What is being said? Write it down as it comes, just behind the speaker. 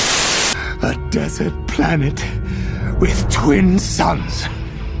A desert planet with twin suns.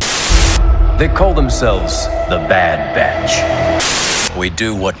 They call themselves the Bad Batch. We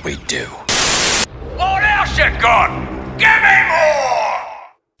do what we do. What else you got? Give me more!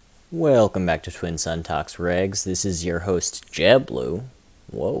 Welcome back to Twin Sun Talks Regs. This is your host, Jeblu.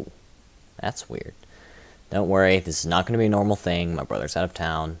 Whoa, that's weird. Don't worry, this is not going to be a normal thing. My brother's out of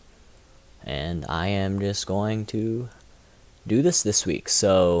town, and I am just going to do this week.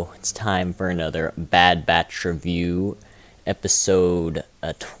 So it's time for another Bad Batch review, episode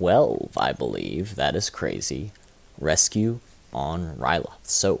 12, I believe. That is crazy. Rescue on Ryloth.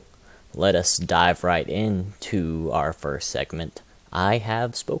 So let us dive right into our first segment. I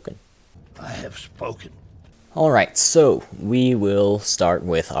have spoken. I have spoken. Alright, so we will start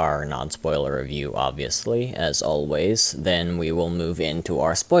with our non-spoiler review, obviously, as always. Then we will move into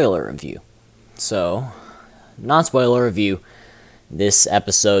our spoiler review. So, non-spoiler review. This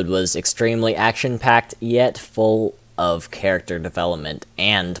episode was extremely action-packed, yet full of character development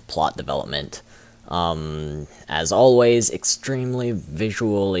and plot development. As always, extremely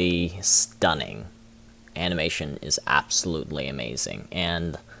visually stunning. Animation is absolutely amazing,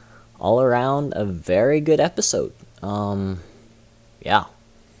 and all around a very good episode. Yeah.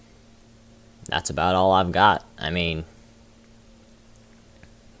 That's about all I've got. I mean,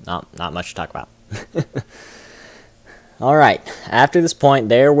 not much to talk about. Alright, after this point,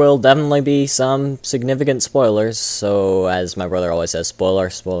 there will definitely be some significant spoilers, so as my brother always says, spoiler.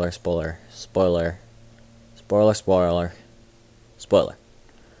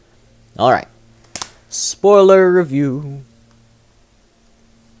 Alright. Spoiler review.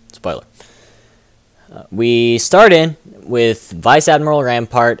 Spoiler. We start in with Vice Admiral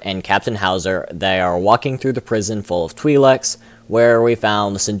Rampart and Captain Hauser. They are walking through the prison full of Twi'leks, where we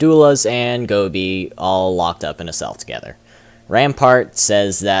found the Syndulas and Gobi all locked up in a cell together. Rampart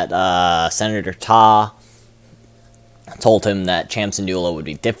says that Senator Ta told him that Cham Syndulla would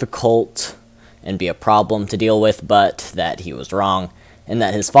be difficult and be a problem to deal with, but that he was wrong, and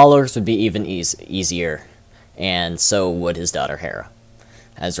that his followers would be even easier, and so would his daughter Hera.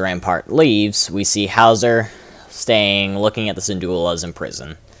 As Rampart leaves, we see Hauser staying, looking at the Syndulas in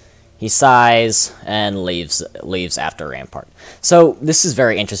prison. He sighs and leaves after Rampart. So this is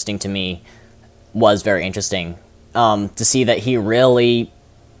very interesting to me. Was very interesting to see that he really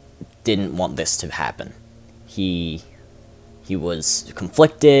didn't want this to happen. He was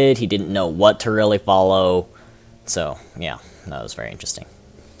conflicted. He didn't know what to really follow. So yeah, that was very interesting.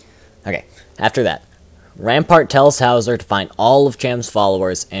 Okay, after that, Rampart tells Hauser to find all of Cham's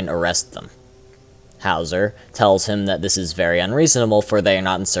followers and arrest them. Hauser tells him that this is very unreasonable, for they are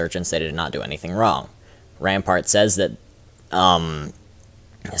not insurgents, they did not do anything wrong. Rampart says that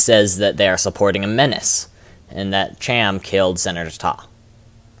they are supporting a menace, and that Cham killed Senator Ta.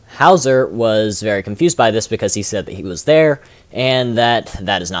 Hauser was very confused by this because he said that he was there, and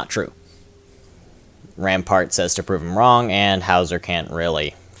that is not true. Rampart says to prove him wrong, and Hauser can't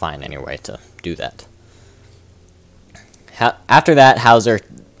really find any way to do that. After that, Hauser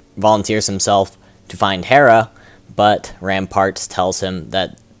volunteers himself to find Hera, but Rampart tells him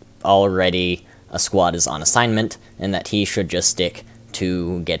that already a squad is on assignment, and that he should just stick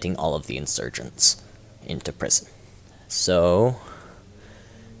to getting all of the insurgents into prison. So,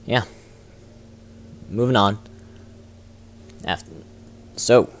 yeah. Moving on.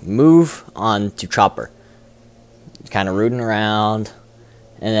 Move on to Chopper. Kind of rooting around,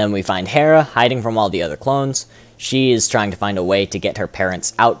 and then we find Hera hiding from all the other clones. She is trying to find a way to get her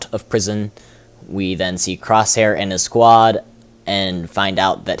parents out of prison. We then see Crosshair and his squad, and find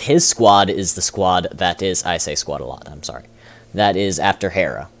out that his squad is the squad that is, I say squad a lot, I'm sorry, that is after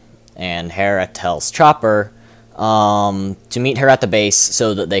Hera. And Hera tells Chopper to meet her at the base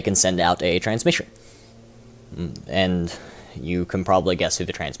so that they can send out a transmission. And you can probably guess who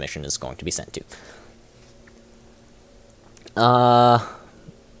the transmission is going to be sent to.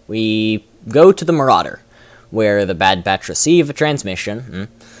 We go to the Marauder, where the Bad Batch receive a transmission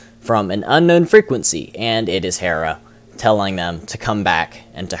from an unknown frequency, and it is Hera telling them to come back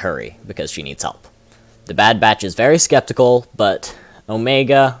and to hurry because she needs help. The Bad Batch is very skeptical, but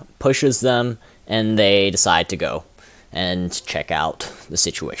Omega pushes them, and they decide to go and check out the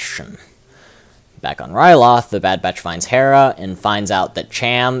situation. Back on Ryloth, the Bad Batch finds Hera and finds out that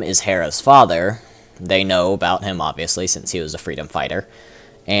Cham is Hera's father. They know about him, obviously, since he was a freedom fighter,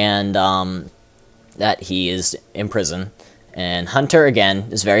 and that he is in prison. And Hunter, again,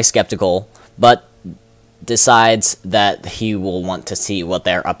 is very skeptical, but decides that he will want to see what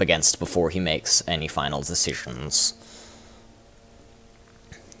they're up against before he makes any final decisions.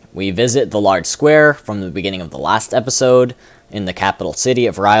 We visit the large square from the beginning of the last episode in the capital city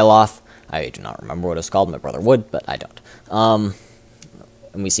of Ryloth. I do not remember what it's called. My brother would, but I don't.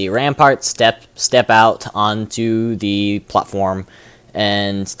 And we see Rampart step out onto the platform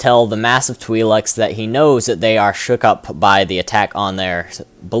and tell the massive Twi'leks that he knows that they are shook up by the attack on their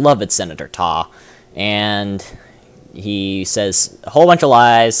beloved Senator Ta. And he says a whole bunch of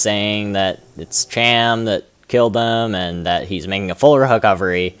lies, saying that it's Cham that killed them and that he's making a full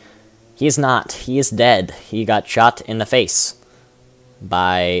recovery. He is not. He is dead. He got shot in the face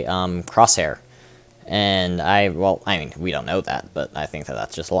by Crosshair. And we don't know that, but I think that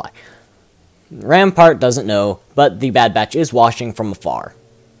that's just a lie. Rampart doesn't know, but the Bad Batch is watching from afar.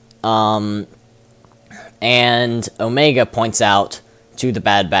 And Omega points out to the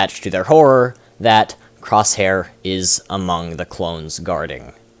Bad Batch, to their horror, that Crosshair is among the clones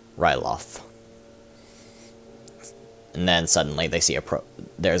guarding Ryloth. And then suddenly they see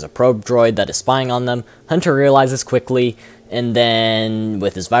there's a probe droid that is spying on them. Hunter realizes quickly, and then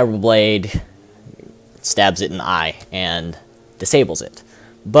with his vibroblade, stabs it in the eye and disables it.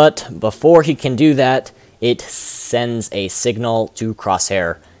 But before he can do that, it sends a signal to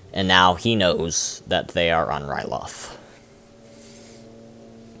Crosshair, and now he knows that they are on Ryloth.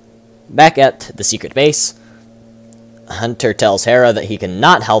 Back at the secret base, Hunter tells Hera that he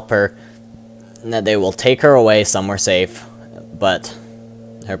cannot help her, and that they will take her away somewhere safe, but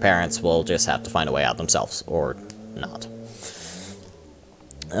her parents will just have to find a way out themselves, or not.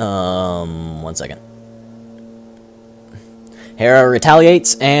 1 second. Hera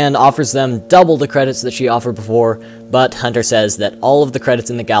retaliates and offers them double the credits that she offered before, but Hunter says that all of the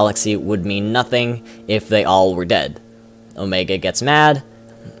credits in the galaxy would mean nothing if they all were dead. Omega gets mad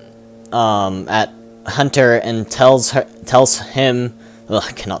at Hunter and tells him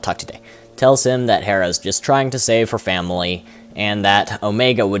that Hera's just trying to save her family, and that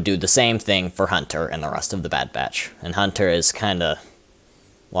Omega would do the same thing for Hunter and the rest of the Bad Batch. And Hunter is kinda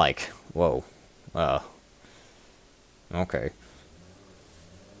like, whoa, okay.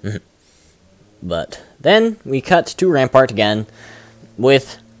 But then we cut to Rampart again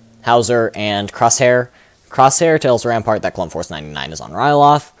with Hauser and Crosshair. Crosshair tells Rampart that Clone Force 99 is on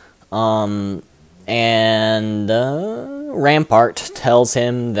Ryloth, and Rampart tells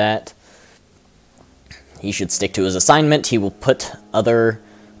him that he should stick to his assignment. He will put other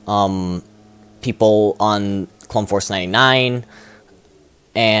people on Clone Force 99,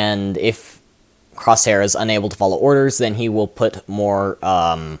 and if Crosshair is unable to follow orders, then he will put more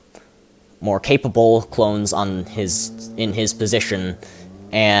capable clones in his position.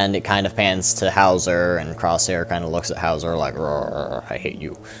 And it kind of pans to Hauser, and Crosshair kind of looks at Hauser like, I hate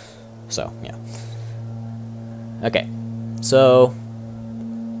you. So, yeah. Okay. So,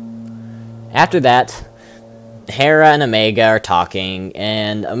 after that, Hera and Omega are talking,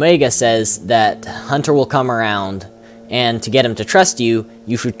 and Omega says that Hunter will come around, and to get him to trust you,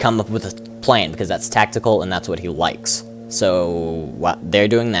 you should come up with a plan, because that's tactical and that's what he likes. So, they're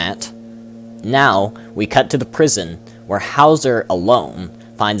doing that. Now, we cut to the prison, where Hauser alone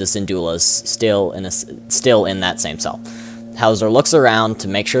finds the Syndulas still in that same cell. Hauser looks around to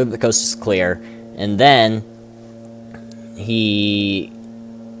make sure that the coast is clear, and then he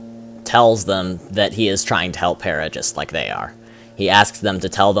tells them that he is trying to help Hera just like they are. He asks them to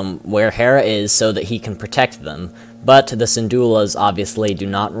tell them where Hera is so that he can protect them, but the Syndulas obviously do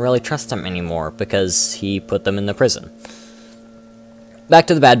not really trust him anymore because he put them in the prison. Back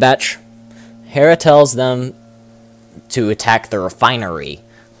to the Bad Batch. Hera tells them to attack the refinery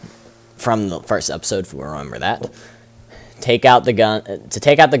from the first episode, if we remember that. Take out the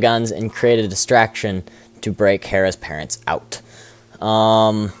guns and create a distraction to break Hera's parents out.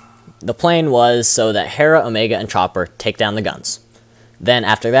 The plan was so that Hera, Omega, and Chopper take down the guns. Then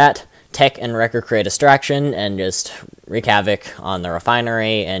after that, Tech and Wrecker create a distraction and just wreak havoc on the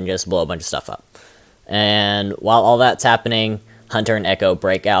refinery and just blow a bunch of stuff up. And while all that's happening, Hunter and Echo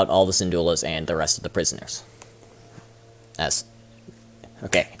break out all the Syndulas and the rest of the prisoners.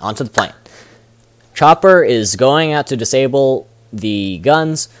 Okay, on to the plan. Chopper is going out to disable the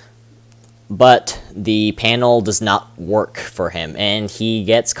guns, but the panel does not work for him, and he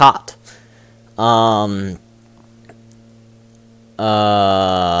gets caught. Chopper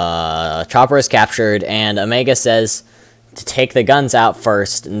is captured, and Omega says to take the guns out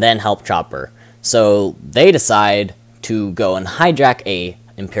first and then help Chopper. So they decide to go and hijack a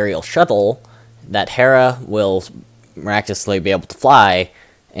Imperial shuttle that Hera will miraculously be able to fly,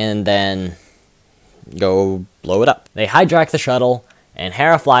 and then go blow it up. They hijack the shuttle, and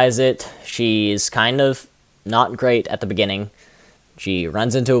Hera flies it. She's kind of not great at the beginning. She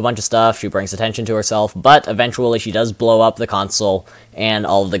runs into a bunch of stuff, she brings attention to herself, but eventually she does blow up the console, and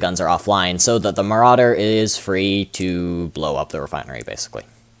all of the guns are offline, so that the Marauder is free to blow up the refinery, basically.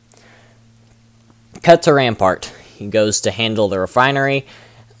 Cut to Rampart. He goes to handle the refinery,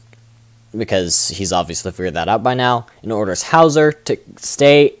 because he's obviously figured that out by now, and orders Hauser to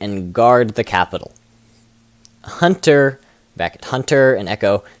stay and guard the capital. Back at Hunter and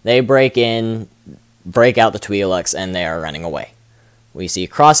Echo, they break out the Twi'leks, and they are running away. We see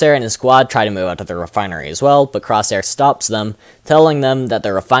Crosshair and his squad try to move out of the refinery as well, but Crosshair stops them, telling them that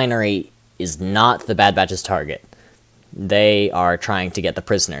the refinery is not the Bad Batch's target. They are trying to get the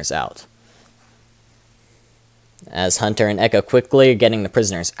prisoners out. As Hunter and Echo quickly are getting the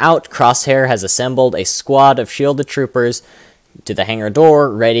prisoners out, Crosshair has assembled a squad of shielded troopers to the hangar door,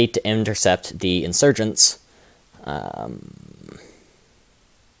 ready to intercept the insurgents. And,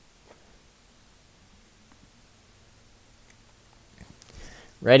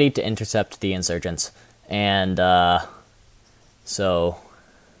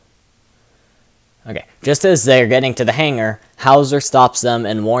 okay, just as they're getting to the hangar, Hauser stops them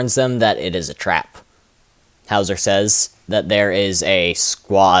and warns them that it is a trap. Hauser says that there is a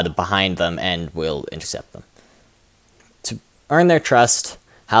squad behind them and will intercept them. To earn their trust,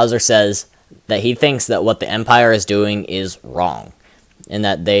 Hauser says that he thinks that what the Empire is doing is wrong, and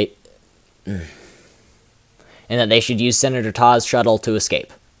that they should use Senator Taw's shuttle to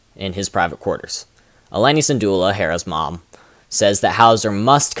escape in his private quarters. Eleni Syndulla, Hera's mom, says that Hauser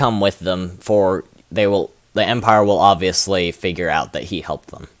must come with them, for the Empire will obviously figure out that he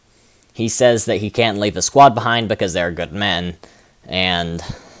helped them. He says that he can't leave the squad behind because they're good men, and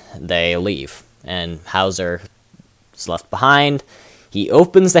they leave. And Hauser is left behind. He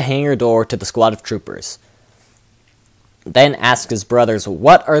opens the hangar door to the squad of troopers, then asks his brothers,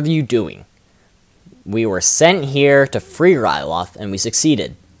 "What are you doing? We were sent here to free Ryloth, and we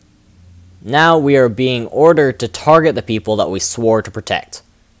succeeded. Now we are being ordered to target the people that we swore to protect,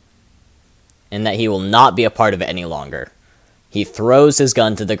 and that he will not be a part of it any longer." He throws his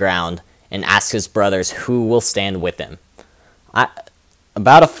gun to the ground and asks his brothers who will stand with him.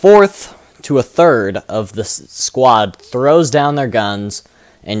 About a fourth to a third of the squad throws down their guns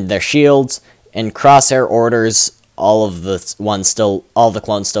and their shields, and Crosshair orders all the clones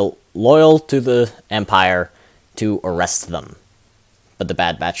still loyal to the Empire to arrest them. But the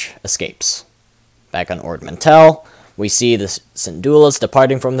Bad Batch escapes. Back on Ord Mantell, we see the Syndullas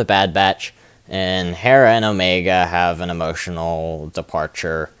departing from the Bad Batch, and Hera and Omega have an emotional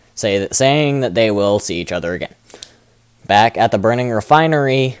departure, saying that they will see each other again. Back at the burning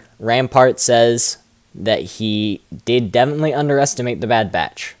refinery, Rampart says that he did definitely underestimate the Bad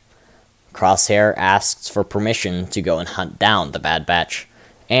Batch. Crosshair asks for permission to go and hunt down the Bad Batch,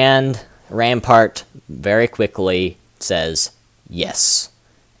 and Rampart very quickly says yes.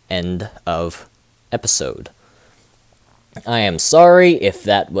 End of episode. I am sorry if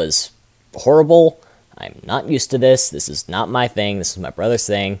that was horrible. I'm not used to this. This is not my thing. This is my brother's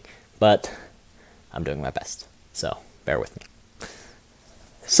thing, but I'm doing my best. So, bear with me.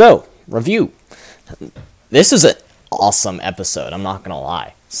 So, review. This is an awesome episode, I'm not gonna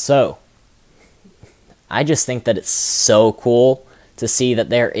lie. So, I just think that it's so cool to see that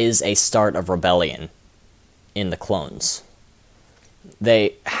there is a start of rebellion in the clones.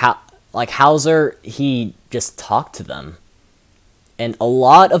 Hauser, he just talked to them, and a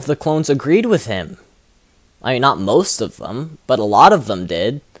lot of the clones agreed with him. I mean, not most of them, but a lot of them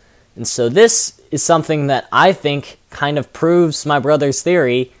did. And so this is something that I think kind of proves my brother's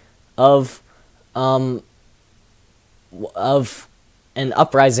theory of an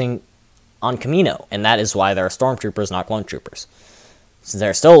uprising on Kamino, and that is why there are stormtroopers, not clone troopers. Since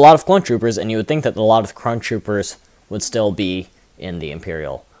there are still a lot of clone troopers, and you would think that a lot of the clone troopers would still be in the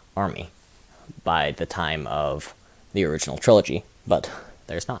Imperial Army by the time of the original trilogy, but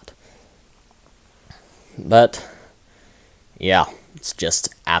there's not. But, yeah, it's just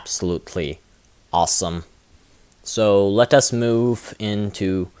absolutely awesome. So let us move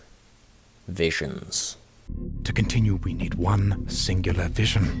into visions. To continue, we need one singular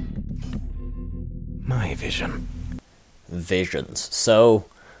vision. My vision. Visions. So,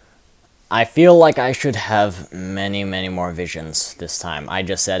 I feel like I should have many, many more visions this time. I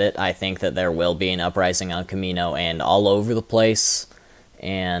just said it. I think that there will be an uprising on Kamino and all over the place.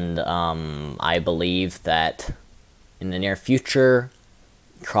 And I believe that in the near future,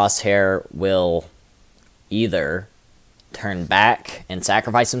 Crosshair will either turn back and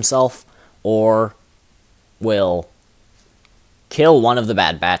sacrifice himself, or will kill one of the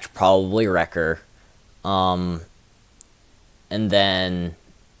Bad Batch, probably Wrecker, and then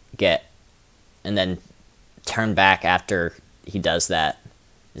turn back after he does that.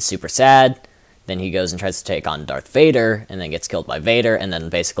 Is super sad. Then he goes and tries to take on Darth Vader, and then gets killed by Vader, and then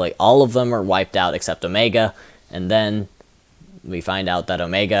basically all of them are wiped out except Omega, and then we find out that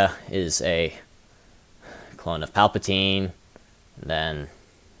Omega is a clone of Palpatine, and then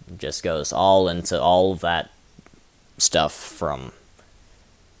just goes all into all of that stuff from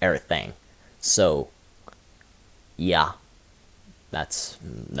everything. So, yeah, that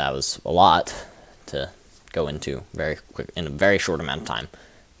was a lot to go into very quick in a very short amount of time.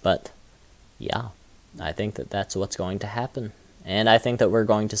 But yeah, I think that's what's going to happen, and I think that we're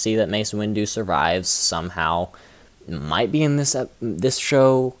going to see that Mace Windu survives somehow. It might be in this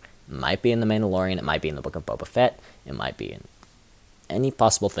show, might be in The Mandalorian, it might be in the Book of Boba Fett, it might be in any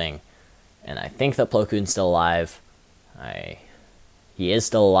possible thing. And I think that Plo Koon's still alive. He is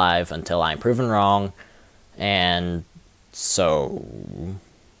still alive until I'm proven wrong. And so,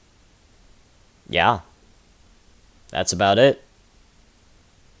 yeah, that's about it.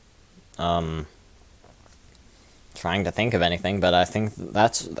 Trying to think of anything, but I think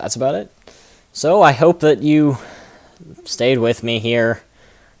that's about it. So I hope that you stayed with me here.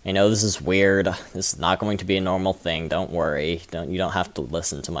 I know this is weird. This is not going to be a normal thing. Don't worry. You don't have to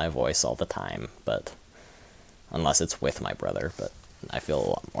listen to my voice all the time, but unless it's with my brother. But I feel a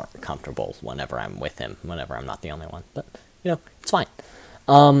lot more comfortable whenever I'm with him, whenever I'm not the only one. But it's fine.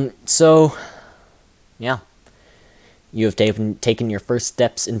 So yeah, you have taken your first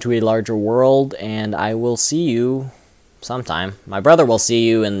steps into a larger world, and I will see you sometime. My brother will see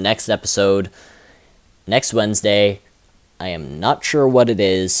you in the next episode next Wednesday. I am not sure what it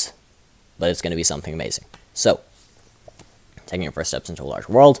is, but it's going to be something amazing. So, taking your first steps into a large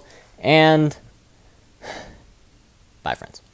world, and bye, friends.